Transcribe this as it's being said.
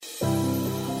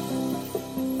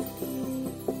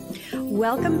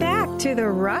Welcome back to the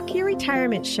Rock Your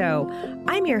Retirement Show.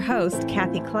 I'm your host,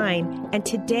 Kathy Klein, and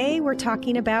today we're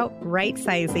talking about right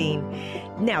sizing.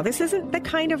 Now, this isn't the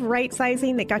kind of right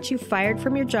sizing that got you fired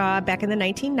from your job back in the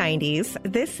 1990s.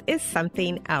 This is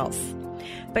something else.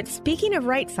 But speaking of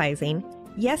right sizing,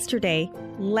 yesterday,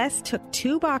 Les took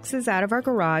 2 boxes out of our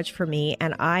garage for me,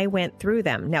 and I went through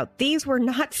them. Now, these were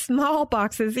not small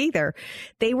boxes either.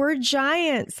 They were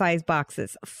giant-sized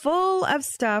boxes full of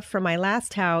stuff from my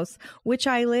last house, which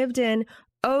I lived in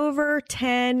over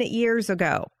 10 years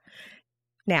ago.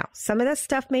 Now, some of this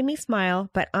stuff made me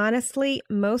smile, but honestly,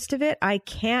 most of it I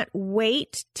can't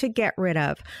wait to get rid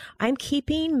of. I'm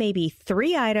keeping maybe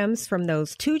 3 items from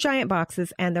those 2 giant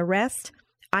boxes, and the rest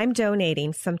I'm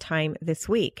donating sometime this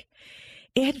week.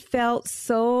 It felt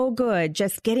so good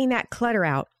just getting that clutter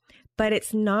out. But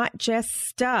it's not just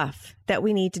stuff that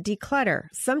we need to declutter.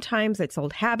 Sometimes it's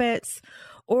old habits,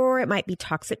 or it might be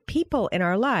toxic people in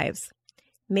our lives.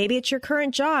 Maybe it's your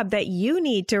current job that you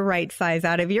need to right size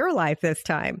out of your life this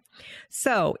time.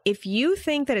 So if you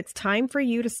think that it's time for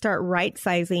you to start right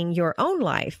sizing your own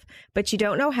life, but you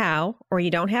don't know how, or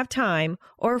you don't have time,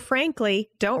 or frankly,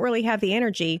 don't really have the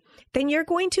energy, then you're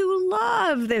going to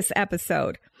love this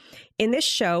episode. In this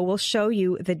show, we'll show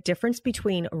you the difference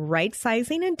between right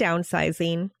sizing and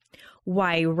downsizing,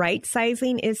 why right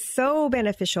sizing is so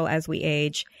beneficial as we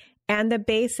age, and the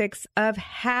basics of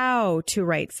how to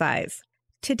right size.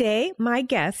 Today, my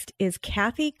guest is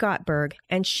Kathy Gottberg,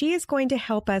 and she is going to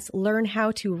help us learn how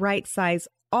to right size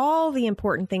all the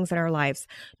important things in our lives,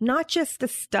 not just the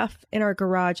stuff in our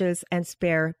garages and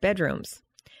spare bedrooms.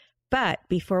 But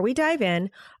before we dive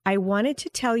in, I wanted to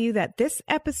tell you that this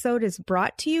episode is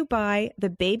brought to you by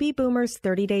the Baby Boomers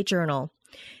 30-Day Journal.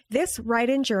 This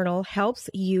write-in journal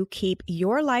helps you keep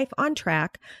your life on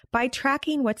track by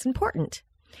tracking what's important.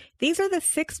 These are the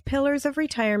 6 pillars of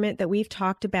retirement that we've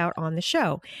talked about on the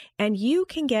show, and you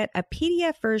can get a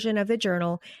PDF version of the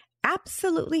journal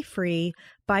absolutely free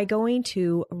by going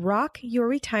to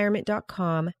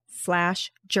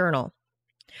rockyourretirement.com/journal.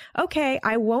 Okay,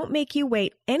 I won't make you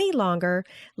wait any longer.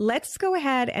 Let's go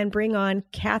ahead and bring on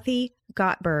Kathy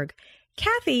Gottberg.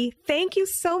 Kathy, thank you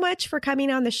so much for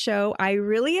coming on the show. I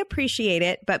really appreciate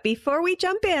it. But before we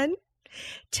jump in,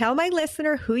 tell my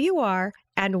listener who you are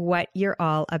and what you're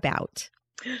all about.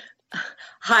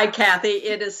 Hi, Kathy.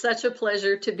 It is such a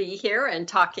pleasure to be here and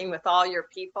talking with all your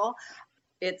people.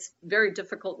 It's very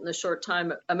difficult in the short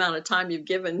amount of time you've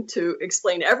given to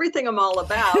explain everything I'm all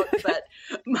about, but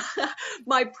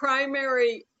my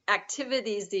primary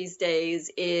activities these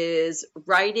days is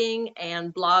writing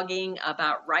and blogging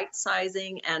about right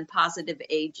sizing and positive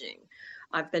aging.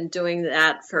 I've been doing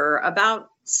that for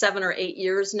about 7 or 8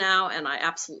 years now, and I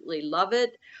absolutely love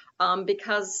it.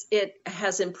 Because it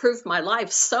has improved my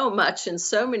life so much in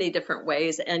so many different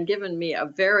ways and given me a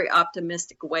very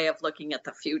optimistic way of looking at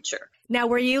the future. Now,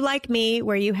 were you like me,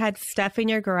 where you had stuff in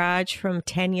your garage from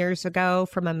 10 years ago,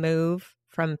 from a move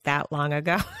from that long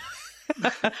ago?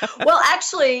 Well,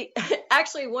 actually,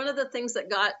 one of the things that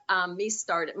got me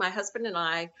started, my husband and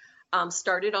I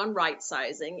started on right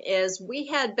sizing, is we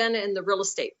had been in the real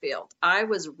estate field. I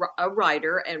was a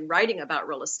writer and writing about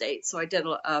real estate. So I did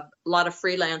a lot of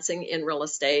freelancing in real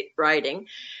estate writing.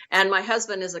 And my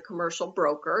husband is a commercial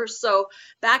broker. So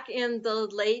back in the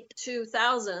late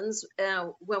 2000s,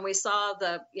 when we saw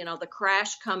the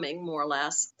crash coming, more or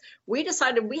less, we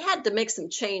decided we had to make some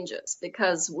changes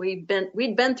because we'd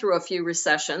been through a few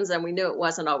recessions and we knew it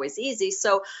wasn't always easy.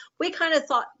 So we kind of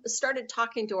started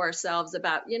talking to ourselves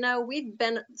about, we've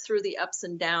been through the ups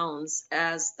and downs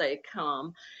as they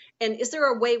come. And is there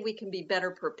a way we can be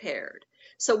better prepared?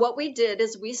 So what we did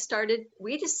is we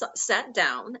just sat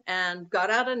down and got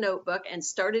out a notebook and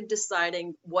started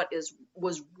deciding what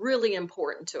was really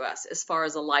important to us as far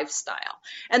as a lifestyle.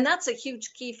 And that's a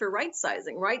huge key for right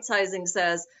sizing. Right sizing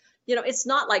says, it's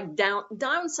not like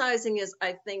downsizing is,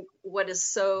 I think, what is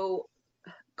so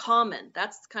common.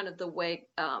 That's kind of the way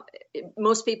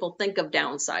most people think of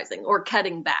downsizing or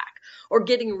cutting back or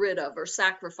getting rid of or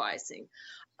sacrificing.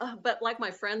 But like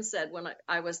my friend said when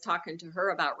I was talking to her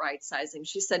about right sizing,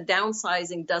 she said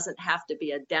downsizing doesn't have to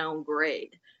be a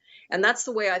downgrade. And that's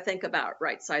the way I think about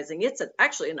right sizing. It's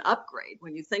actually an upgrade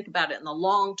when you think about it in the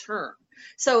long term.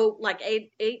 So like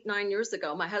 9 years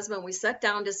ago, my husband, we sat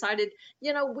down, decided,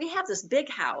 we have this big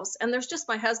house and there's just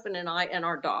my husband and I and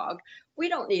our dog. We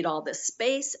don't need all this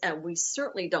space and we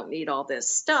certainly don't need all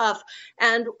this stuff.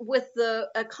 And with the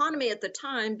economy at the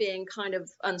time being kind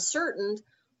of uncertain,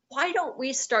 why don't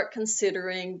we start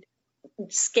considering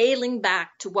scaling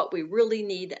back to what we really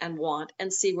need and want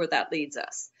and see where that leads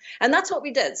us. And that's what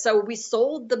we did. So we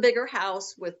sold the bigger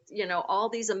house with, all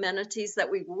these amenities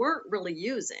that we weren't really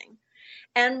using.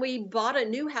 And we bought a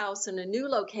new house in a new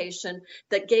location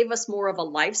that gave us more of a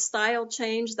lifestyle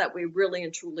change that we really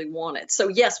and truly wanted. So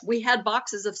yes, we had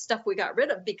boxes of stuff we got rid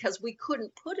of because we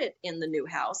couldn't put it in the new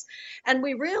house. And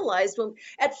we realized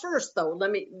at first though,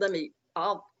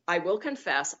 I will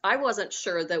confess, I wasn't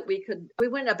sure that we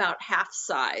went about half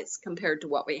size compared to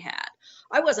what we had.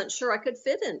 I wasn't sure I could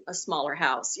fit in a smaller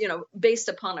house, based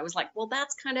upon, I was like, well,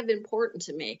 that's kind of important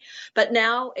to me. But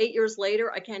now, 8 years later,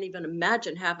 I can't even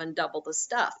imagine having double the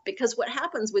stuff, because what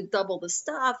happens with double the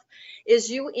stuff is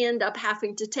you end up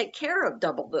having to take care of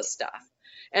double the stuff.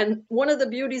 And one of the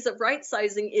beauties of right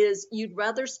sizing is you'd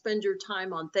rather spend your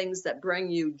time on things that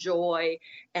bring you joy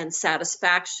and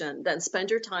satisfaction than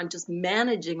spend your time just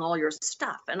managing all your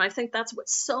stuff. And I think that's what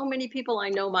so many people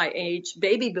I know my age,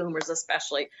 baby boomers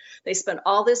especially, they spend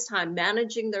all this time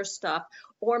managing their stuff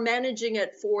or managing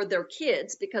it for their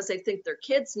kids because they think their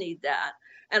kids need that.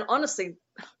 And honestly,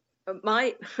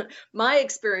 my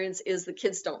experience is the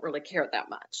kids don't really care that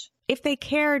much. If they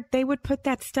cared, they would put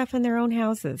that stuff in their own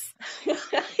houses.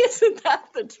 Isn't that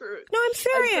the truth? No, I'm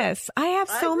serious. I have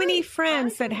so many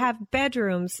friends that have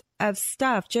bedrooms of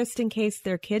stuff just in case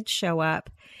their kids show up.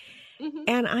 Mm-hmm.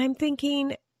 And I'm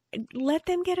thinking, let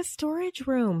them get a storage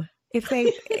room. If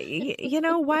they,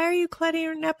 why are you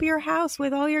cluttering up your house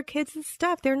with all your kids' and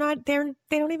stuff? They don't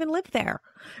even live there.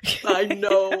 I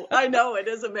know. It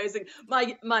is amazing.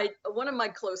 One of my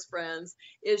close friends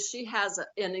she has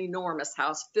an enormous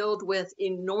house filled with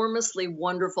enormously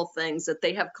wonderful things that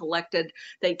they have collected.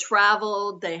 They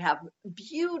traveled, they have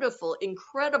beautiful,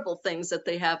 incredible things that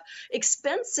they have,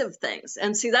 expensive things.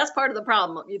 And see, that's part of the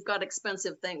problem. You've got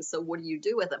expensive things. So what do you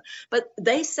do with them? But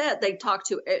they said they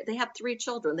have 3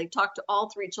 children. They talked to all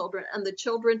 3 children, and the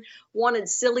children wanted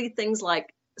silly things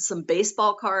like some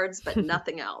baseball cards, but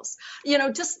nothing else,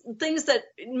 just things that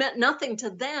meant nothing to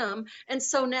them. And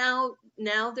so now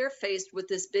they're faced with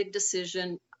this big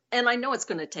decision. And I know it's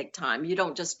going to take time. You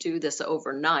don't just do this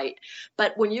overnight.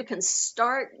 But when you can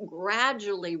start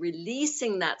gradually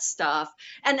releasing that stuff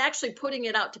and actually putting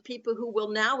it out to people who will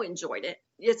now enjoy it,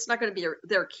 it's not going to be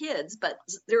their kids, but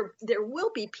there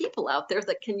will be people out there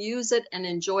that can use it and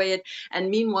enjoy it. And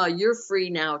meanwhile, you're free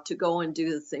now to go and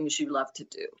do the things you love to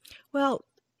do. Well,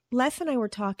 Les and I were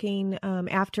talking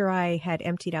after I had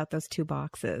emptied out those 2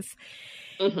 boxes.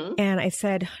 Mm-hmm. And I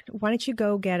said, why don't you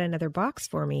go get another box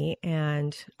for me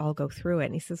and I'll go through it.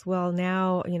 And he says, well,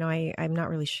 now, I'm not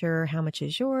really sure how much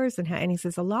is yours. And he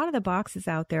says, a lot of the boxes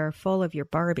out there are full of your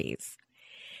Barbies.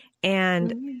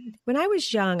 And when I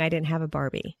was young, I didn't have a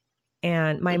Barbie.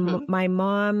 And my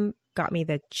mom got me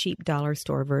the cheap dollar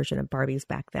store version of Barbies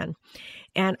back then.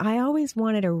 And I always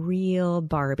wanted a real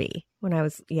Barbie when I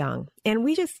was young. And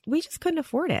we just couldn't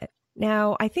afford it.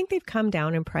 Now, I think they've come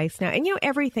down in price now. And,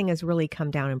 everything has really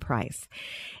come down in price.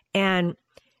 And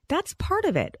that's part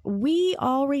of it. We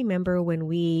all remember when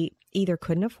we either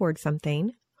couldn't afford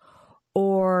something,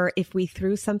 or if we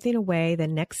threw something away, the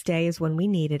next day is when we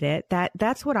needed it.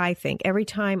 That's what I think. Every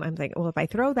time I'm like, well, if I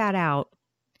throw that out,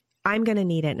 I'm going to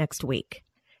need it next week.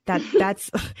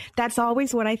 That's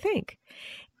always what I think.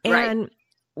 And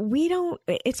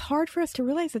it's hard for us to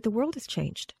realize that the world has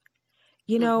changed.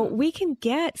 We can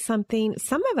get something.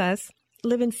 Some of us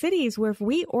live in cities where if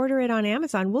we order it on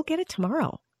Amazon, we'll get it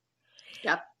tomorrow.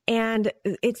 Yep. And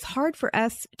it's hard for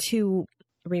us to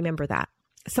remember that.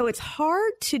 So it's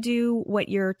hard to do what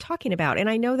you're talking about. And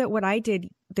I know that what I did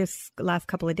this last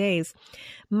couple of days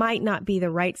might not be the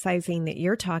right sizing that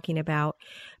you're talking about.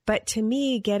 But to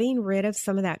me, getting rid of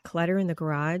some of that clutter in the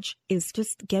garage is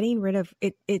just getting rid of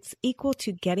it. It's equal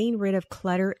to getting rid of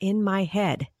clutter in my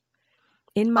head,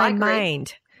 in my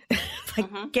mind.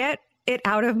 Get it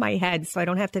out of my head so I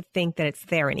don't have to think that it's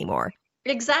there anymore.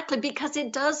 Exactly, because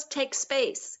it does take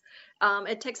space.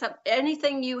 It takes up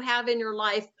anything you have in your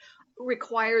life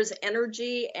requires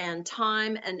energy and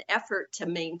time and effort to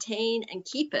maintain and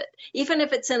keep it. Even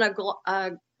if it's in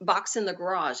a box in the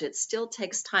garage, it still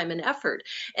takes time and effort.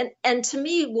 And to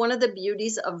me, one of the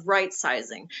beauties of right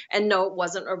sizing, and no, it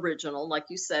wasn't original, like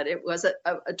you said, it was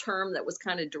a term that was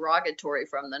kind of derogatory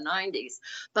from the 90s.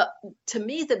 But to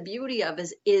me, the beauty of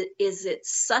is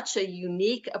it's such a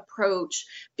unique approach,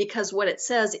 because what it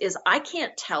says is I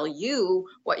can't tell you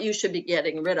what you should be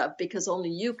getting rid of, because only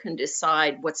you can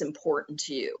decide what's important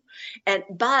to you.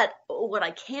 But what I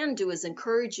can do is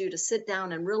encourage you to sit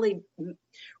down and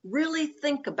really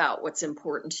think about what's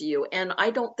important to you. And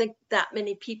I don't think that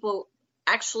many people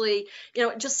actually,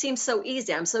 it just seems so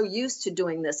easy. I'm so used to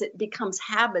doing this. It becomes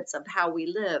habits of how we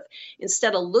live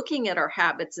instead of looking at our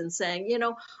habits and saying,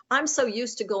 I'm so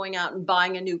used to going out and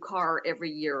buying a new car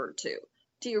every year or two.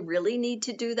 Do you really need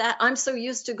to do that? I'm so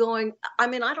used to I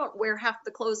don't wear half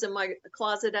the clothes in my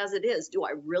closet as it is. Do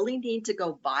I really need to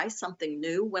go buy something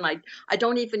new when I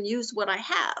don't even use what I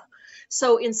have?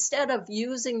 So instead of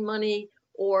using money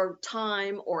or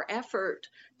time or effort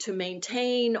to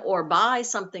maintain or buy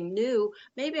something new,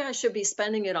 maybe I should be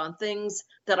spending it on things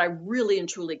that I really and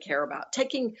truly care about.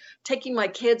 Taking my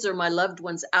kids or my loved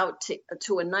ones out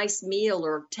to a nice meal,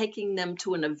 or taking them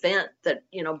to an event that,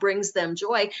 brings them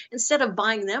joy, instead of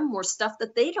buying them more stuff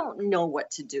that they don't know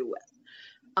what to do with.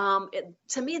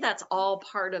 To me, that's all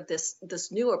part of this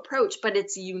new approach, but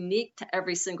it's unique to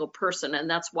every single person. And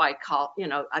that's why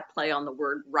I play on the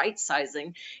word right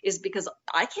sizing, is because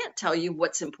I can't tell you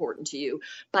what's important to you,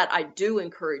 but I do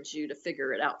encourage you to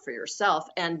figure it out for yourself.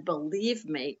 And believe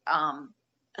me,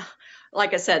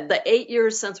 like I said, the 8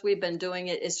 years since we've been doing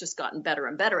it, it's just gotten better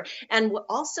and better. And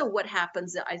also what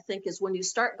happens, I think, is when you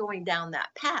start going down that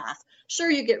path, sure,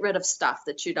 you get rid of stuff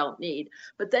that you don't need,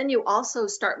 but then you also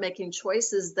start making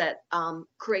choices that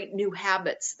create new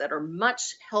habits that are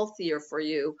much healthier for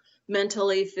you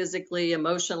mentally, physically,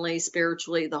 emotionally,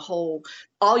 spiritually,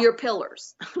 all your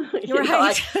pillars.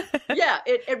 Right.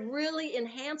 It really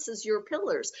enhances your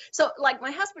pillars. So like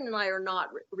my husband and I are not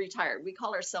retired. We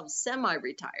call ourselves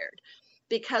semi-retired,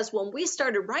 because when we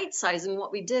started right sizing,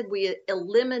 what we did, we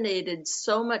eliminated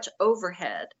so much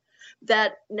overhead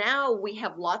that now we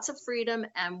have lots of freedom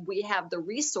and we have the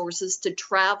resources to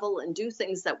travel and do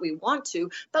things that we want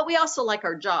to, but we also like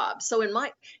our job. So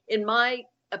in my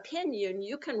opinion,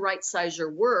 you can right size your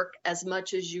work as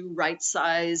much as you right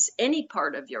size any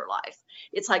part of your life.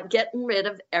 It's like getting rid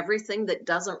of everything that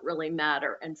doesn't really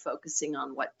matter and focusing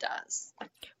on what does.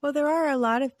 Well, there are a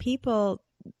lot of people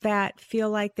that feel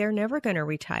like they're never going to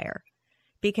retire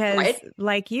because, right,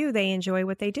 like you, they enjoy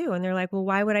what they do. And they're like, well,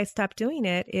 why would I stop doing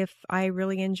it if I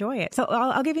really enjoy it? So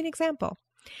I'll give you an example.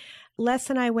 Les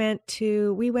and I went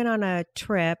on a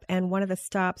trip, and one of the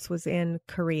stops was in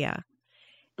Korea.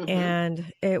 Mm-hmm.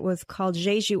 And it was called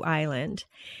Jeju Island.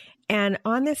 And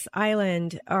on this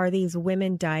island are these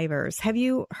women divers. Have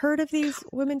you heard of these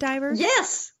women divers?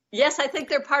 Yes. Yes, I think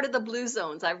they're part of the Blue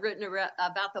Zones. I've written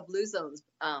about the Blue Zones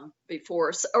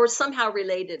before, or somehow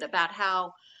related, about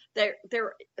how they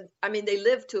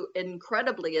live to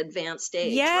incredibly advanced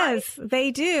age. Yes, right?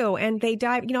 They do. And they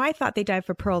dive, I thought they dive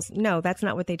for pearls. No, that's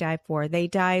not what they dive for. They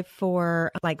dive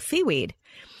for like seaweed.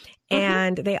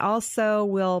 And they also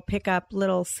will pick up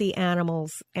little sea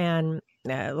animals and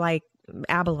like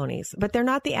abalones, but they're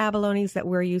not the abalones that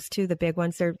we're used to, the big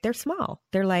ones. They're small.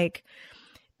 They're like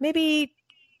maybe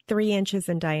 3 inches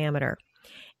in diameter.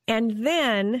 And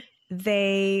then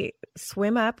they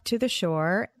swim up to the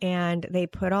shore and they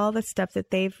put all the stuff that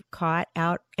they've caught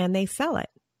out and they sell it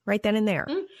right then and there.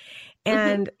 Mm-hmm.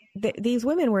 And these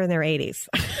women were in their 80s.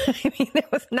 I mean, there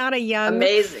was not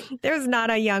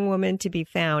a young woman to be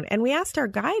found. And we asked our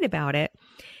guide about it,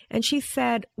 and she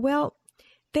said, well,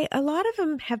 a lot of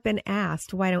them have been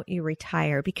asked, why don't you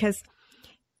retire? Because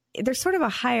there's sort of a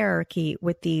hierarchy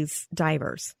with these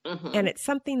divers, and it's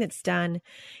something that's done,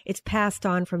 it's passed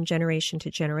on from generation to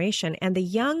generation. And the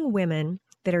young women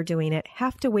that are doing it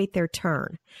have to wait their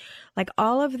turn. Like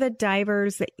all of the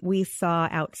divers that we saw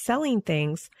out selling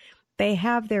things, they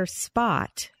have their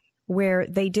spot where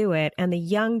they do it, and the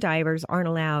young divers aren't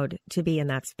allowed to be in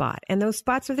that spot. And those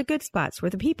spots are the good spots where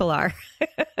the people are.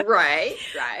 Right.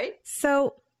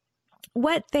 So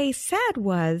what they said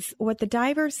was, what the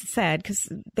divers said,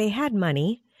 because they had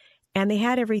money and they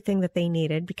had everything that they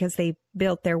needed because they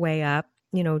built their way up,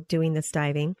 doing this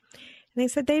diving. And they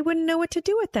said they wouldn't know what to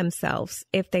do with themselves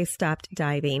if they stopped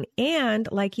diving. And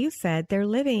like you said, they're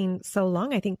living so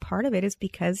long. I think part of it is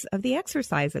because of the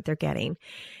exercise that they're getting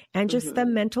and just the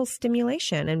mental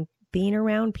stimulation and being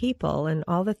around people and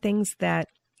all the things that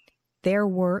their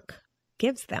work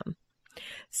gives them.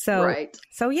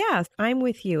 So yeah, I'm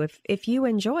with you. If you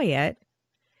enjoy it,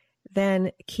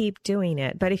 then keep doing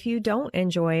it. But if you don't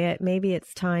enjoy it, maybe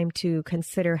it's time to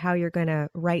consider how you're going to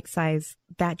right size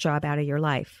that job out of your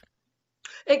life.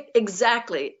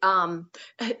 Exactly.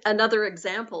 Another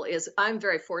example is, I'm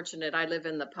very fortunate. I live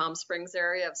in the Palm Springs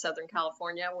area of Southern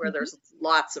California, where there's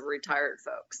lots of retired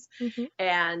folks.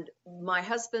 And my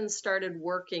husband started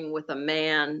working with a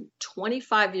man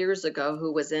 25 years ago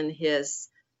who was in his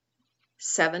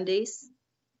 70s.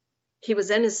 He was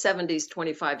in his 70s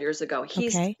 25 years ago.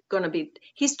 He's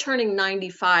he's turning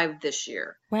 95 this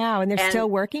year. Wow. And they're still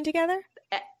working together?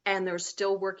 And they're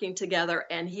still working together,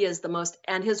 and he is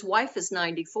and his wife is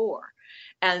 94.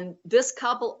 And this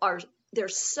couple they're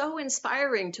so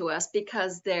inspiring to us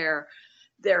because they're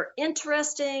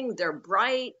interesting, they're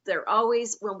bright, they're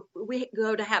always, when we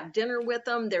go to have dinner with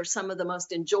them, they're some of the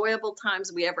most enjoyable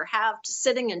times we ever have,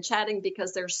 sitting and chatting,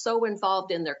 because they're so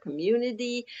involved in their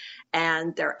community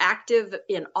and they're active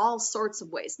in all sorts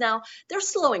of ways. Now, they're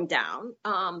slowing down.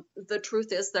 The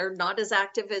truth is they're not as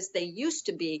active as they used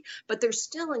to be, but they're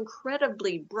still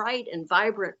incredibly bright and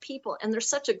vibrant people. And they're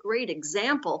such a great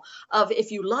example of, if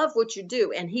you love what you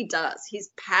do, and he does, he's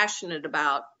passionate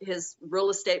about his real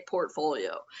estate portfolio.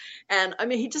 And I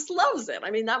mean, he just loves it.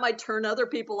 I mean, that might turn other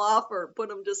people off or put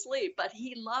them to sleep, but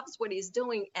he loves what he's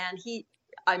doing. And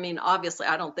I mean, obviously,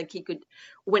 I don't think he could,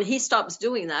 when he stops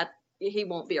doing that, he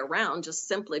won't be around, just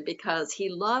simply because he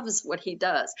loves what he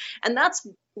does. And that's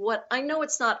what I know.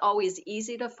 It's not always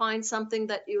easy to find something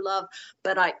that you love,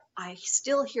 but I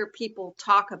still hear people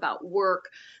talk about work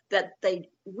that they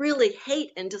really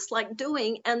hate and dislike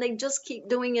doing, and they just keep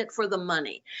doing it for the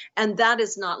money. And that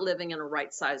is not living in a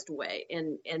right-sized way,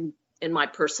 in my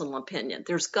personal opinion.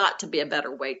 There's got to be a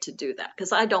better way to do that,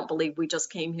 because I don't believe we just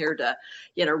came here to,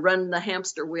 run the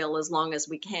hamster wheel as long as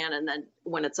we can, and then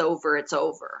when it's over, it's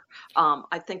over.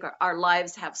 I think our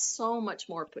lives have so much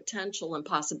more potential and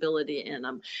possibility in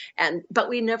them, but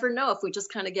we never know if we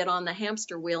just kind of get on the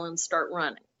hamster wheel and start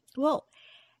running. Well,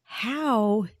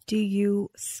 how do you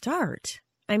start?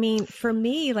 I mean, for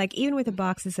me, like, even with the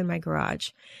boxes in my garage,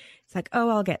 it's like, oh,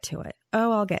 I'll get to it.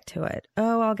 Oh, I'll get to it.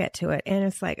 Oh, I'll get to it. And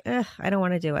it's like, I don't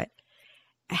want to do it.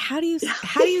 How do you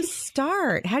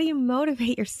start? How do you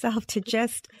motivate yourself to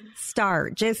just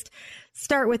start? Just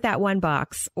start with that one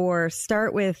box, or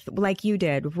start with, like you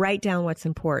did, write down what's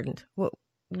important.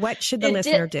 What should the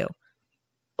listener do?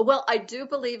 Well, I do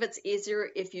believe it's easier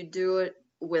if you do it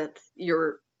with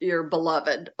your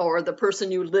beloved, or the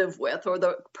person you live with, or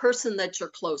the person that you're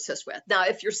closest with. Now,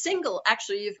 if you're single,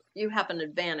 actually, you have an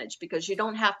advantage, because you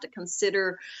don't have to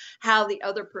consider how the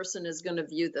other person is going to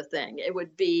view the thing. It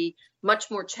would be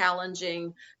much more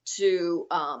challenging to,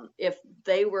 if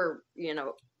they were,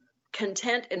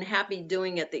 content and happy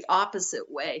doing it the opposite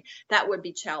way, that would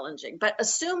be challenging. But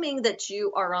assuming that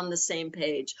you are on the same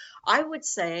page, I would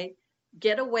say,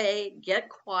 get away, get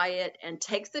quiet, and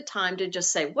take the time to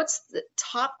just say, what's the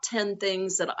top 10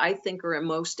 things that I think are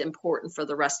most important for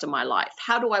the rest of my life?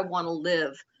 How do I want to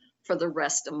live for the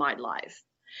rest of my life?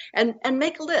 And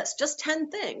make a list, just 10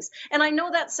 things. And I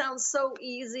know that sounds so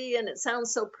easy and it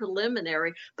sounds so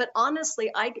preliminary, but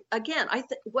honestly, I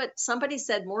think what somebody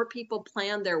said, more people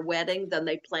plan their wedding than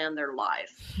they plan their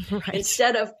life. Right.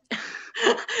 Instead of,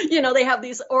 they have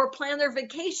these, or plan their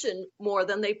vacation more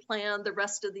than they plan the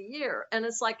rest of the year. And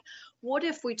it's like, what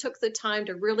if we took the time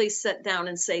to really sit down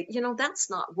and say, that's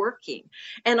not working.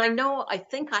 And I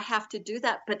think I have to do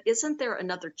that, but isn't there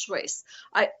another choice?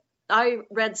 I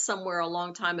read somewhere a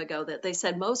long time ago that they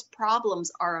said most problems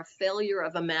are a failure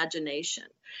of imagination.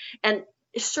 And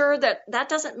sure, that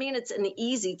doesn't mean it's an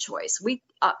easy choice.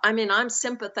 I'm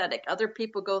sympathetic. Other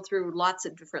people go through lots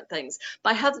of different things.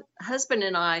 My husband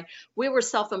and I, we were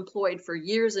self-employed for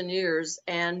years and years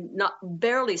and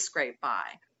barely scraped by.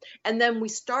 And then we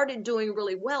started doing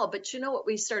really well. But you know what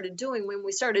we started doing when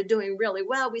we started doing really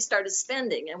well? We started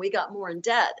spending, and we got more in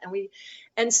debt.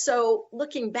 And so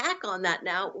looking back on that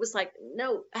now, it was like,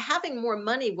 no, having more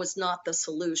money was not the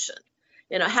solution.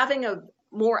 Having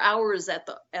more hours at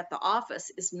the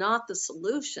office is not the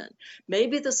solution.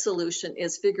 Maybe the solution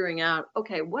is figuring out,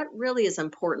 okay, what really is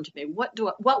important to me? What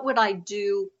would I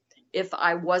do if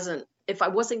I wasn't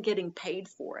getting paid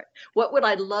for it? What would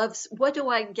I love? What do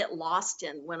I get lost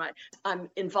in when I'm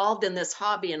involved in this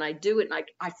hobby and I do it and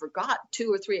I forgot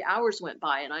 2 or 3 hours went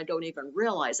by and I don't even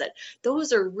realize it?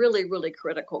 Those are really, really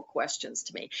critical questions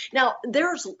to me. Now,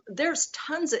 there's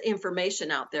tons of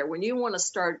information out there when you want to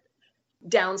start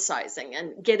downsizing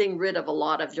and getting rid of a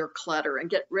lot of your clutter and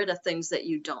get rid of things that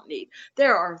you don't need.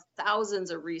 There are thousands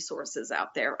of resources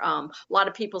out there. A lot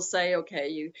of people say, okay,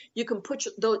 you can put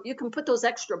those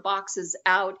extra boxes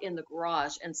out in the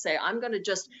garage and say, I'm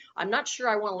not sure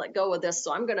I want to let go of this,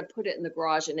 so I'm going to put it in the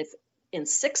garage. And if in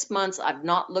 6 months I've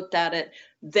not looked at it,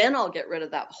 then I'll get rid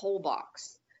of that whole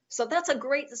box. So that's a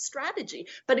great strategy.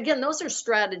 But again, those are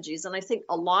strategies. And I think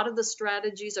a lot of the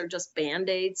strategies are just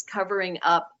Band-Aids covering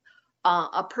up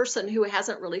a person who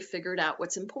hasn't really figured out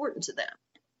what's important to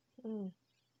them.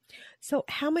 So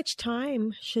how much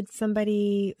time should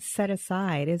somebody set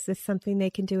aside? Is this something they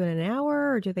can do in an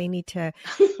hour, or do they need to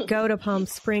go to Palm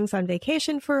Springs on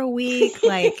vacation for a week?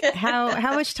 Like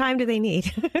how much time do they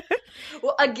need?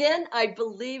 Well, again, I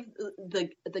believe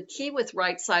the key with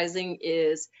right sizing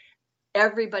is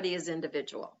everybody is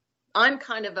individual. I'm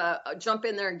kind of a jump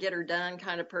in there and get her done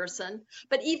kind of person.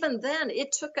 But even then,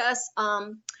 it took us,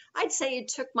 I'd say it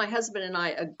took my husband and I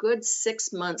a good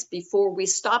 6 months before we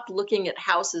stopped looking at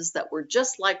houses that were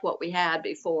just like what we had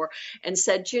before and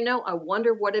said, I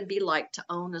wonder what it'd be like to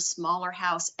own a smaller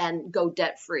house and go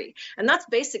debt free. And that's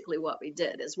basically what we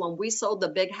did is when we sold the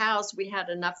big house, we had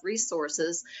enough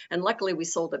resources. And luckily we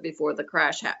sold it before the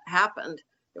crash happened.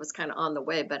 It was kind of on the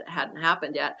way, but it hadn't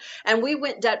happened yet. And we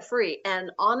went debt free.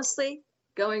 And honestly,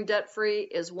 going debt free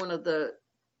is one of the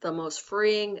most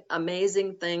freeing,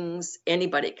 amazing things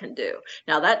anybody can do.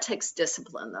 Now that takes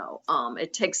discipline though.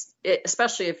 It takes it,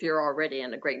 especially if you're already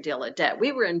in a great deal of debt.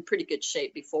 We were in pretty good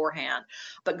shape beforehand,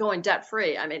 but going debt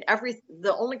free, I mean,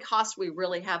 the only cost we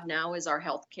really have now is our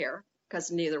health care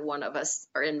because neither one of us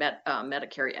are in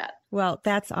Medicare yet. Well,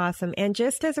 that's awesome. And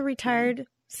just as a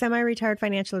semi-retired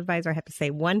financial advisor, I have to say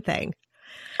one thing.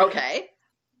 Okay.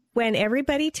 When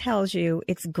everybody tells you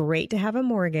it's great to have a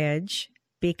mortgage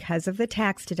because of the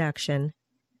tax deduction,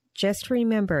 just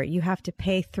remember you have to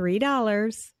pay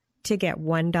 $3 to get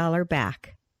 $1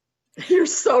 back. You're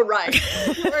so right.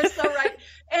 You are so right.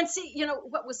 And see,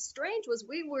 what was strange was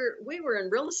we were in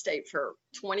real estate for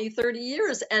 20, 30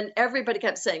 years and everybody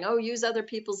kept saying, oh, use other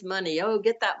people's money. Oh,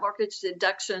 get that mortgage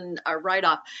deduction write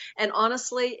off. And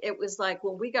honestly, it was like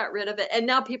when we got rid of it and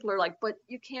now people are like, but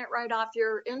you can't write off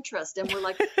your interest. And we're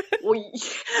like, well,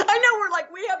 I know we're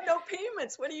like, we have no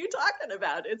payments. What are you talking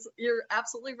about? You're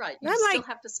absolutely right. You still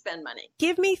have to spend money.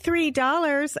 Give me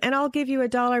 $3 and I'll give you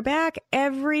 $1 back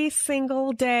every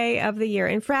single day of the year.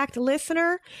 In fact,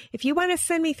 listener, if you want to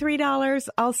send me $3,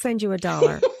 I'll send you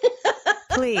 $1.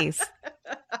 Please.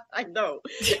 I know.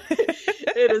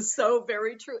 It is so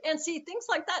very true. And see, things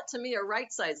like that to me are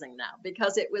right sizing now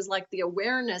because it was like the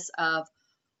awareness of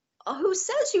who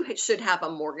says you should have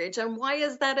a mortgage and why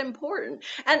is that important?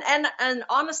 And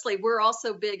honestly, we're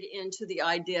also big into the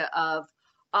idea of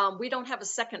we don't have a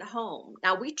second home.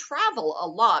 Now we travel a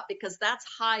lot because that's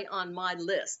high on my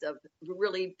list of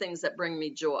really things that bring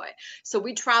me joy. So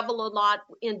we travel a lot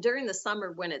during the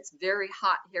summer when it's very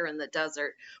hot here in the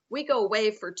desert. We go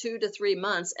away for 2 to 3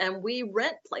 months and we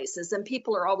rent places and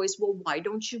people are always, well, why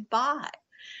don't you buy?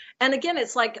 And again,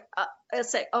 it's like, I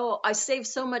say, oh, I saved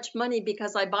so much money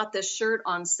because I bought this shirt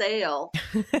on sale.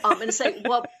 And say,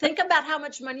 well, think about how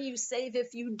much money you save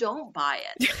if you don't buy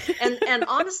it. And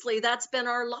honestly, that's been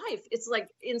our life. It's like,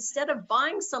 instead of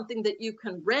buying something that you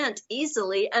can rent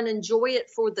easily and enjoy it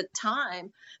for the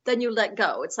time, then you let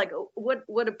go. It's like, what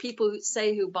do people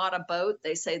say who bought a boat?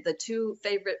 They say the 2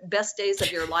 best days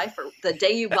of your life are the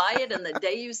day you buy it and the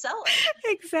day you sell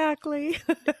it. Exactly.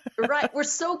 Right. We're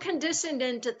so conditioned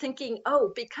into thinking,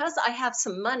 oh, because I have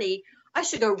some money, I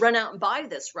should go run out and buy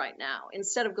this right now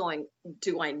instead of going,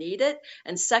 do I need it?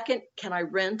 And second, can I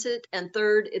rent it? And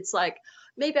third, it's like,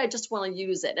 maybe I just want to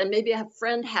use it. And maybe a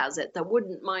friend has it that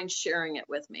wouldn't mind sharing it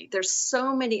with me. There's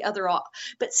so many other,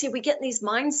 but see, we get in these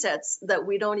mindsets that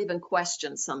we don't even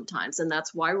question sometimes. And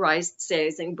that's why right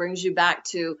sizing brings you back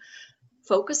to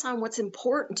focus on what's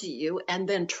important to you and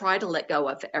then try to let go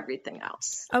of everything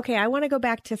else. Okay. I want to go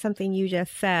back to something you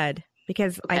just said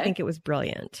because I think it was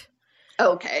brilliant.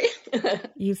 Okay.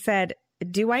 You said,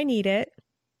 do I need it?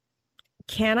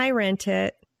 Can I rent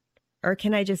it? Or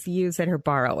can I just use it or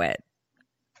borrow it?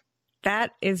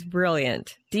 That is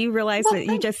brilliant. Do you realize that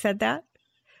you just said that?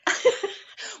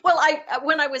 Well,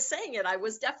 when I was saying it, I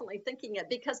was definitely thinking it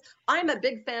because I'm a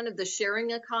big fan of the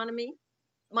sharing economy.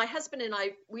 My husband and I,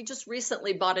 we just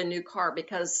recently bought a new car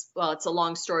because, well, it's a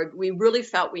long story. We really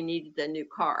felt we needed a new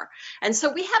car. And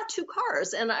so we have 2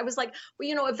 cars. And I was like,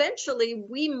 well, eventually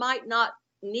we might not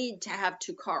need to have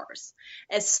 2 cars,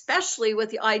 especially with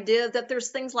the idea that there's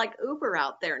things like Uber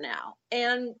out there now.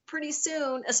 And pretty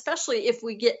soon, especially if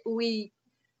we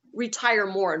retire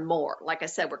more and more. Like I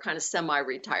said, we're kind of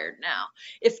semi-retired now.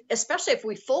 Especially if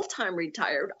we full-time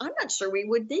retired, I'm not sure we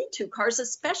would need 2 cars,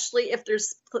 especially if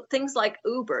there's things like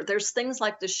Uber, there's things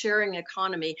like the sharing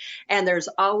economy, and there's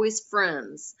always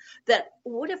friends that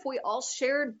what if we all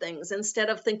shared things instead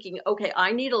of thinking, okay,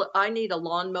 I need a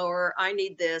lawnmower, I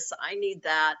need this, I need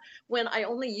that. When I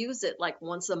only use it like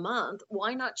once a month,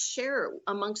 why not share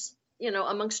amongst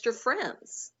your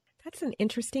friends? That's an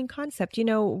interesting concept.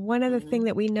 One of the things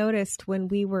that we noticed when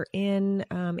we were in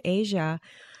Asia,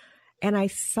 and I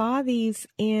saw these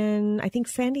in, I think,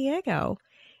 San Diego,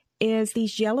 is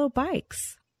these yellow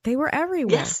bikes. They were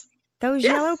everywhere. Yes. Those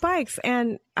yellow bikes.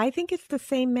 And I think it's the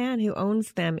same man who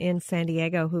owns them in San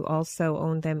Diego who also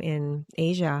owned them in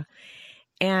Asia.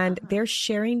 And they're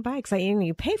sharing bikes.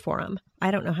 You pay for them.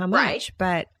 I don't know how much,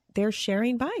 but they're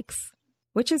sharing bikes,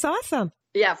 which is awesome.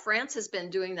 Yeah, France has been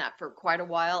doing that for quite a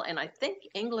while, and I think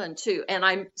England too. And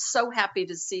I'm so happy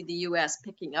to see the US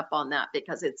picking up on that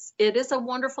because it is a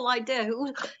wonderful idea.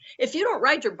 If you don't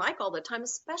ride your bike all the time,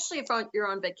 especially if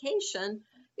you're on vacation,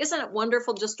 isn't it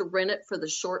wonderful just to rent it for the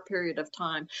short period of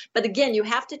time? But again, you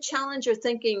have to challenge your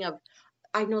thinking of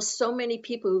I know so many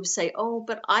people who say, "Oh,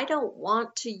 but I don't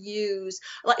want to use,"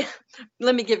 like,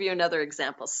 let me give you another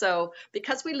example. So,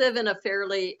 because we live in a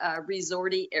fairly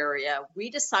resorty area, we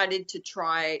decided to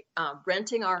try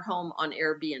renting our home on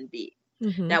Airbnb.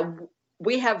 Mm-hmm. Now,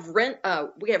 we have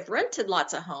rented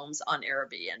lots of homes on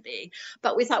Airbnb,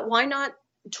 but we thought, why not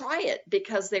try it?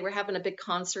 Because they were having a big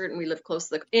concert and we live close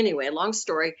to the anyway, long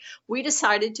story, we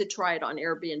decided to try it on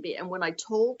Airbnb. And when I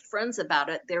told friends about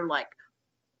it, they're like,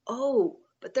 "Oh,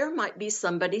 but there might be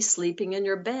somebody sleeping in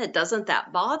your bed. Doesn't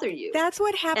that bother you?" That's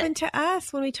what And happened to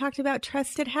us when we talked about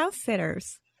trusted house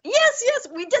sitters. yes,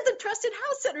 we did the trusted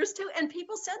house sitters too. And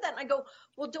people said that. And I go,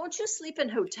 "Well, don't you sleep in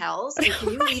hotels? And can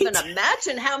you even Right.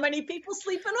 imagine how many people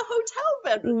sleep in a hotel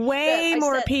bed?" Way I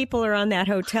more said, people are on that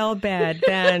hotel bed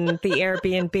than the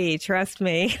Airbnb, trust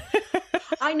me.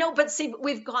 I know, but see,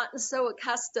 we've gotten so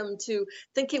accustomed to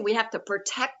thinking we have to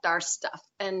protect our stuff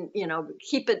and,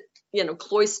 keep it,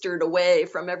 cloistered away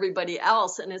from everybody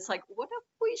else. And it's like, what if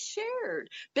we shared?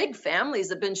 Big families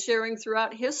have been sharing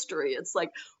throughout history. It's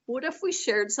like, what if we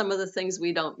shared some of the things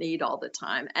we don't need all the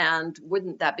time? And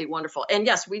wouldn't that be wonderful? And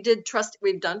yes, we've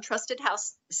done trusted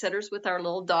house sitters with our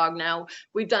little dog now.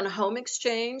 We've done a home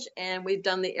exchange and we've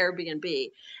done the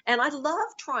Airbnb. And I love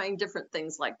trying different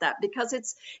things like that because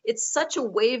it's such a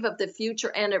wave of the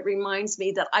future, and it reminds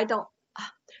me that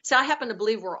I happen to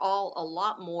believe we're all a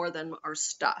lot more than our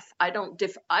stuff. I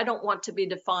don't want to be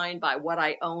defined by what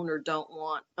I own or don't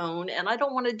own, and I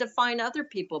don't want to define other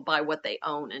people by what they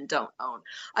own and don't own.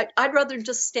 I'd rather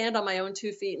just stand on my own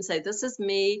 2 feet and say, "This is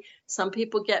me. Some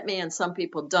people get me and some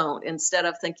people don't," instead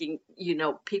of thinking,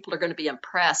 people are going to be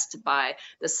impressed by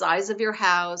the size of your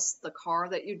house, the car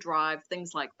that you drive,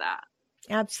 things like that.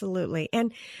 Absolutely.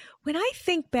 And when I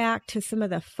think back to some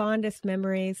of the fondest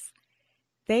memories,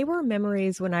 they were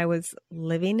memories when I was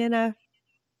living in a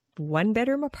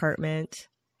one-bedroom apartment,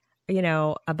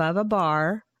 above a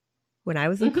bar when I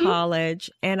was in Hmm. college,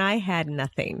 and I had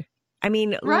nothing. I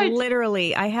mean, Right.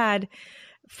 literally, I had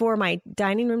for my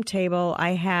dining room table,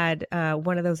 I had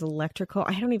one of those electrical,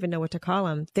 I don't even know what to call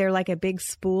them. They're like a big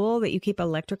spool that you keep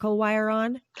electrical wire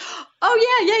on. Oh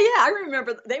yeah. I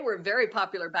remember they were very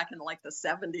popular back in like the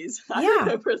 70s. I Yeah.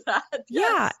 remember that. Yeah.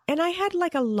 Yes. And I had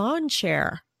like a lawn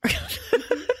chair.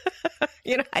 Mhm.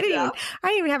 I Yeah.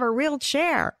 didn't even have a real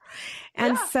chair.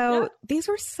 And Yeah. so Yeah. these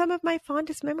were some of my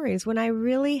fondest memories when I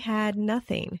really had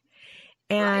nothing.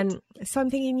 Right. And so I'm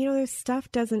thinking, this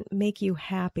stuff doesn't make you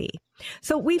happy.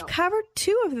 So we've No. covered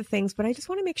two of the things, but I just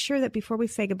want to make sure that before we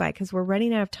say goodbye, because we're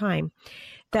running out of time,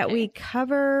 that we Okay.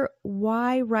 cover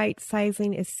why right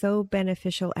sizing is so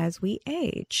beneficial as we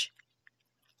age.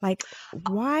 Like,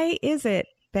 why is it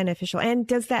beneficial? And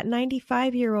does that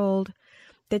 95-year-old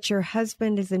that your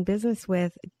husband is in business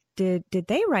with, did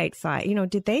they right size?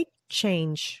 Did they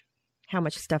change how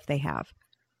much stuff they have?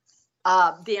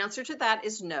 The answer to that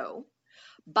is no.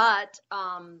 But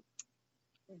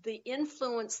the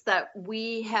influence that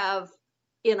we have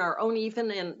in our own,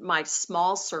 even in my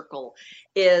small circle,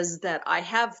 is that I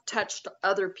have touched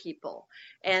other people,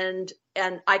 and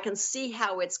I can see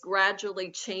how it's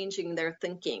gradually changing their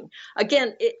thinking.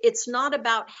 Again, it's not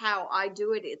about how I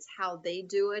do it, it's how they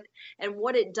do it. And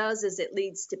what it does is it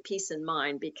leads to peace of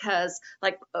mind because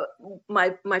like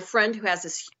my friend who has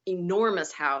this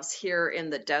enormous house here in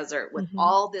the desert with Mm-hmm.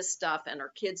 all this stuff, and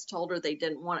her kids told her they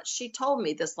didn't want it. She told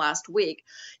me this last week,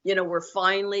 we're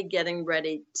finally getting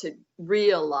ready to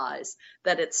realize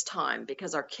that it's time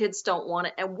because our kids don't want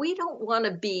it, and we don't want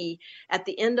to be at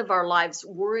the end of our lives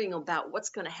worrying about what's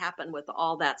going to happen with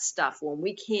all that stuff when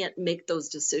we can't make those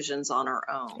decisions on our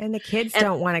own. And the kids And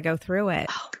don't want to go through it.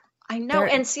 I know. They're,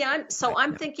 And see, I'm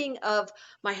no. thinking of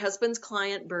my husband's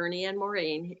client, Bernie and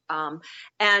Maureen,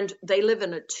 and they live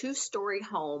in a 2-story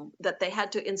home that they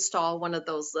had to install one of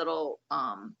those little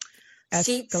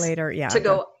seats Escalator, yeah, to the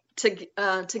go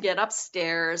to get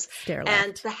upstairs. stair And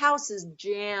lift. the house is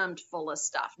jammed full of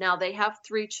stuff. Now they have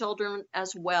 3 children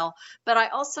as well, but I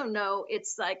also know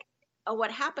it's like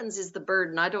what happens is the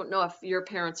burden. I don't know if your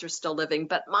parents are still living,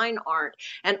 but mine aren't.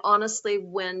 And honestly,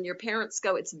 when your parents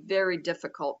go, it's very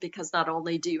difficult because not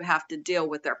only do you have to deal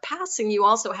with their passing, you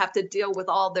also have to deal with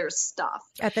all their stuff.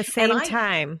 At the And same I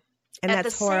time. And at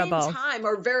the that's horrible. same time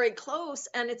or very close,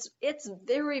 and it's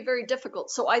very, very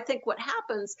difficult. So I think what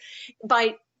happens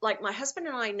by like my husband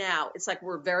and I now, it's like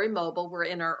we're very mobile. We're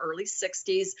in our early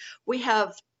 60s. We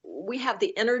have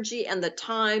the energy and the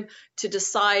time to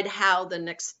decide how the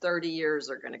next 30 years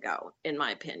are going to go, in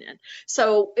my opinion.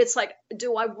 So it's like,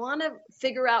 do I want to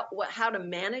figure out how to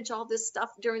manage all this stuff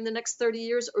during the next 30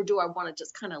 years, or do I want to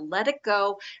just kind of let it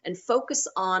go and focus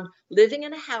on living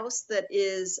in a house that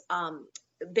is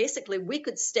basically, we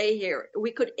could stay here.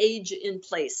 We could age in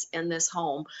place in this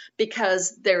home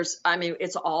because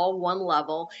it's all one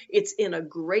level. It's in a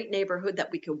great neighborhood that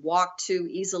we could walk to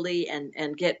easily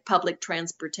and get public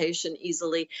transportation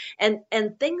easily and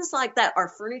things like that. Our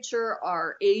furniture,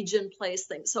 our age in place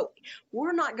things. So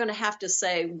we're not going to have to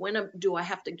say, when do I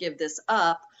have to give this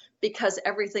up? Because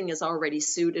everything is already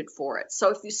suited for it. So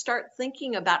if you start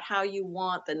thinking about how you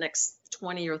want the next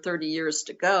 20 or 30 years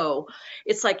to go,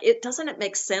 it's like, doesn't it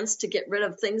make sense to get rid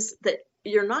of things that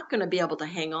you're not going to be able to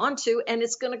hang on to, and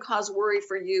it's going to cause worry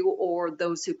for you or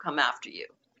those who come after you.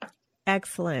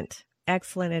 Excellent.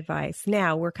 Excellent advice.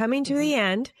 Now we're coming to the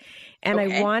end, and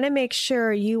Okay. I want to make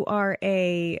sure you are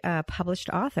a published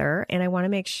author, and I want to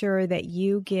make sure that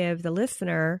you give the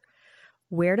listener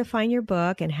where to find your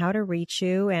book and how to reach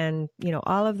you, and,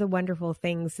 all of the wonderful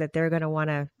things that they're going to want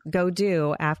to go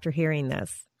do after hearing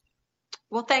this.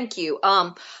 Well, thank you.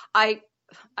 I've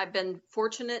been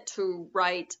fortunate to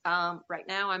write. Right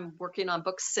now, I'm working on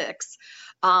book 6,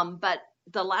 but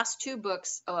the last 2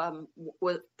 books, the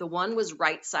one was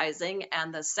Right Sizing,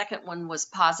 and the second one was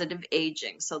Positive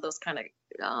Aging. So those kind of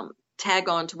tag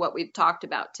on to what we've talked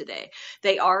about today.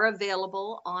 They are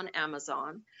available on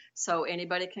Amazon. So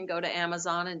anybody can go to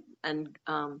Amazon and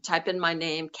type in my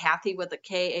name, Kathy with a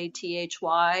Kathy,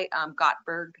 Gottberg,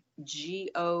 Gottberg.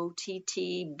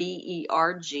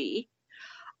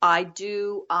 I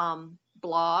do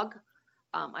blog.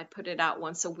 I put it out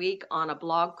once a week on a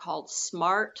blog called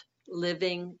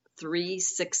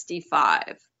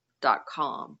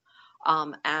smartliving365.com.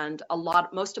 And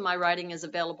most of my writing is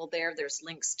available there. There's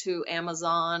links to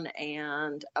Amazon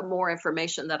and more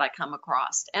information that I come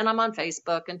across. And I'm on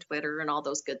Facebook and Twitter and all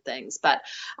those good things. But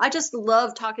I just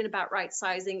love talking about right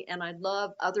sizing, and I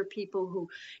love other people who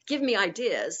give me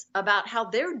ideas about how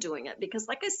they're doing it. Because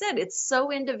like I said, it's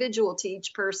so individual to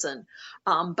each person,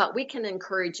 but we can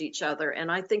encourage each other.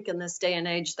 And I think in this day and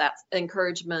age, that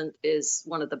encouragement is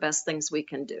one of the best things we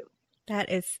can do.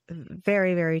 That is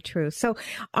very, very true. So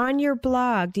on your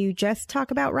blog, do you just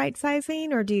talk about right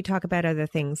sizing, or do you talk about other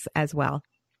things as well?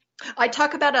 I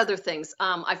talk about other things.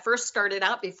 I first started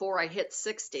out before I hit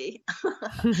 60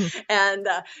 and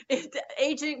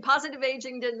positive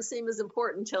aging didn't seem as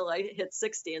important until I hit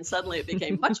 60, and suddenly it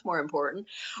became much more important.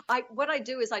 What I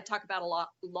do is I talk about a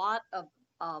lot of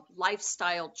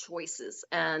lifestyle choices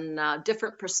and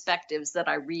different perspectives that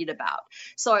I read about.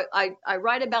 So I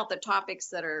write about the topics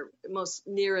that are most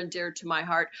near and dear to my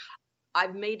heart.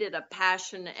 I've made it a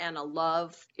passion and a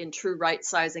love in true right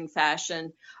sizing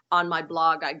fashion. On my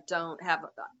blog, I don't have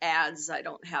ads. I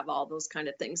don't have all those kind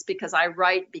of things, because I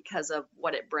write because of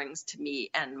what it brings to me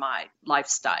and my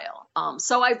lifestyle.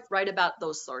 So I write about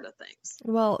those sort of things.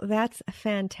 Well, that's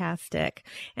fantastic.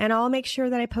 And I'll make sure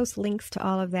that I post links to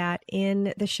all of that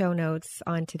in the show notes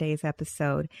on today's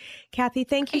episode. Kathy,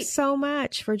 thank you so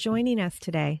much for joining us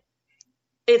today.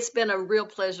 It's been a real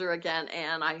pleasure again,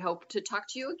 and I hope to talk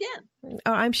to you again.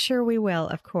 Oh, I'm sure we will,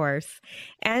 of course.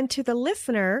 And to the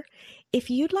listener,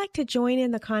 if you'd like to join in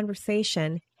the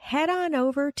conversation, head on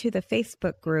over to the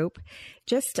Facebook group.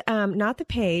 Just not the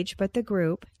page, but the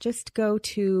group. Just go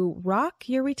to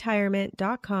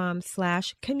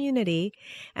rockyourretirement.com/community,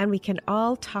 and we can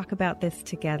all talk about this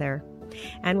together.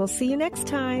 And we'll see you next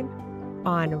time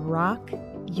on Rock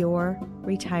Your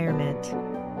Retirement.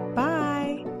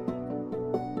 Bye.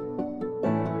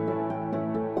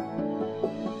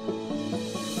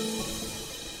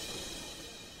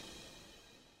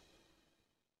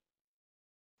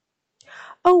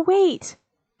 Oh, wait!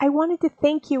 I wanted to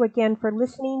thank you again for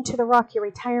listening to the Rock Your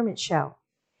Retirement Show.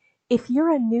 If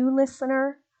you're a new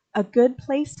listener, a good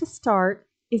place to start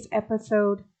is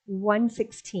episode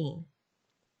 116.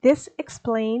 This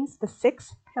explains the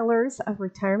 6 pillars of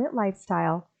retirement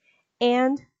lifestyle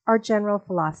and our general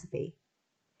philosophy.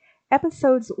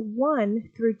 Episodes 1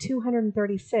 through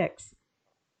 236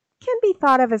 can be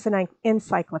thought of as an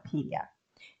encyclopedia.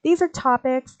 These are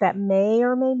topics that may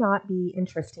or may not be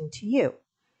interesting to you.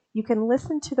 You can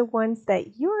listen to the ones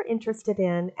that you're interested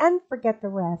in and forget the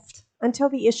rest until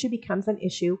the issue becomes an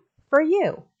issue for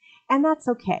you. And that's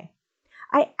okay.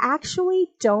 I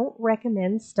actually don't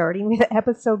recommend starting with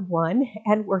episode 1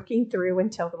 and working through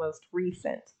until the most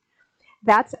recent.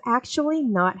 That's actually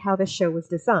not how the show was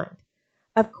designed.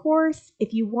 Of course,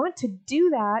 if you want to do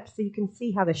that so you can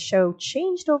see how the show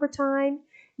changed over time,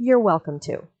 you're welcome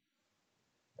to.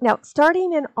 Now,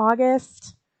 starting in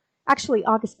August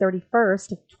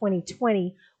 31st of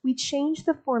 2020, we changed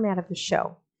the format of the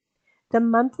show. The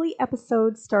monthly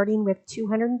episodes, starting with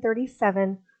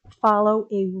 237, follow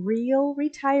a real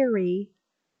retiree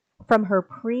from her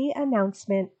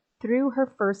pre-announcement through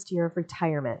her first year of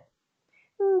retirement.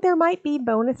 There might be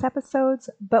bonus episodes,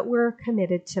 but we're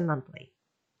committed to monthly.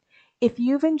 If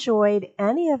you've enjoyed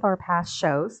any of our past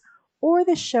shows or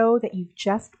the show that you've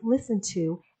just listened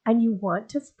to and you want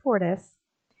to support us,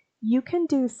 you can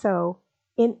do so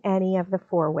in any of the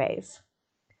 4 ways.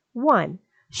 1.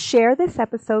 Share this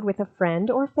episode with a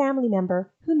friend or family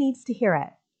member who needs to hear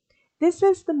it. This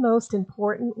is the most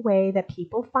important way that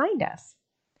people find us.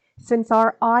 Since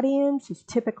our audience is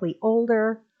typically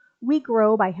older, we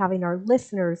grow by having our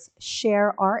listeners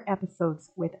share our episodes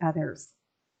with others.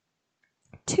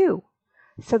 2.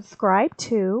 Subscribe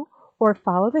to or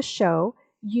follow the show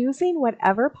using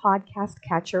whatever podcast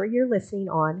catcher you're listening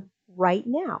on right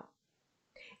now.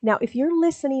 Now, if you're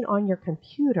listening on your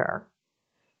computer,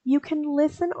 you can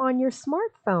listen on your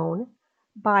smartphone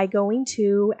by going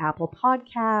to Apple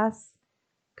Podcasts,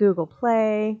 Google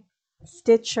Play,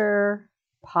 Stitcher,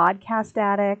 Podcast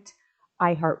Addict,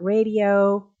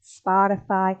 iHeartRadio,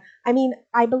 Spotify.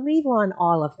 I believe we're on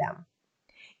all of them.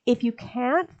 If you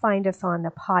can't find us on the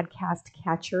podcast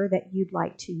catcher that you'd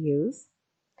like to use,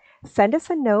 send us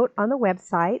a note on the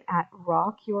website at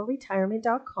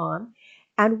rockyourretirement.com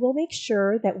and we'll make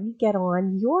sure that we get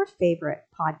on your favorite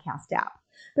podcast app.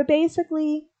 But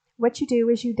basically, what you do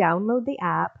is you download the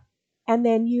app and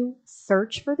then you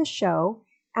search for the show,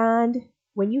 and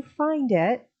when you find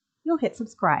it, you'll hit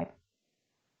subscribe.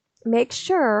 Make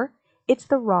sure it's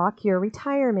the Rock Your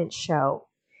Retirement Show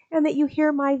and that you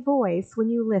hear my voice when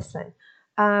you listen.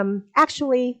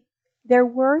 Actually, there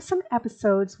were some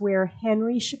episodes where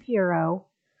Henry Shapiro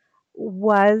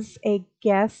was a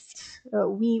guest.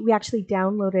 We actually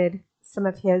downloaded some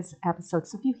of his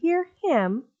episodes. So if you hear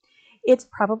him, it's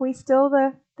probably still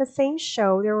the same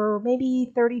show. There were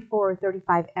maybe 34 or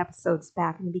 35 episodes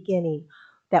back in the beginning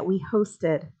that we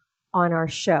hosted on our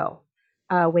show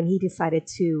when he decided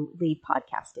to leave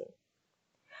podcasting.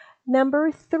 Number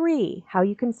 3, how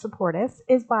you can support us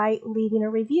is by leaving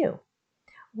a review.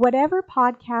 Whatever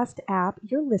podcast app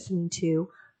you're listening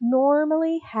to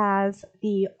normally has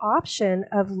the option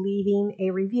of leaving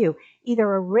a review,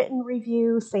 either a written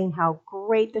review saying how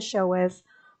great the show is,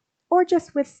 or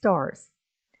just with stars.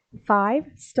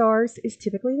 5 stars is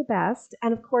typically the best,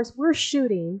 and of course we're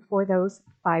shooting for those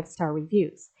 5-star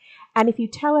reviews. And if you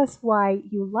tell us why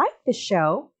you like the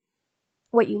show,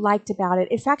 what you liked about it,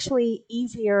 it's actually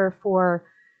easier for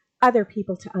other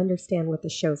people to understand what the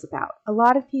show's about. A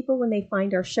lot of people, when they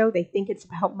find our show, they think it's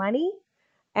about money,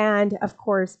 and of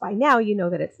course by now you know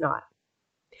that it's not.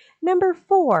 Number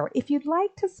 4, if you'd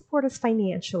like to support us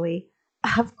financially,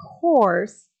 of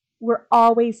course, we're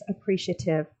always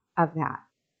appreciative of that.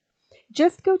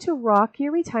 Just go to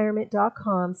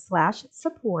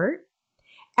rockyourretirement.com/support,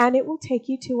 and it will take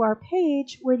you to our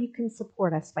page where you can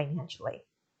support us financially.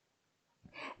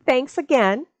 Thanks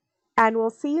again, and we'll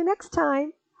see you next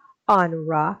time on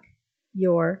Rock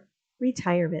Your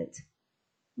Retirement.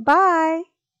 Bye.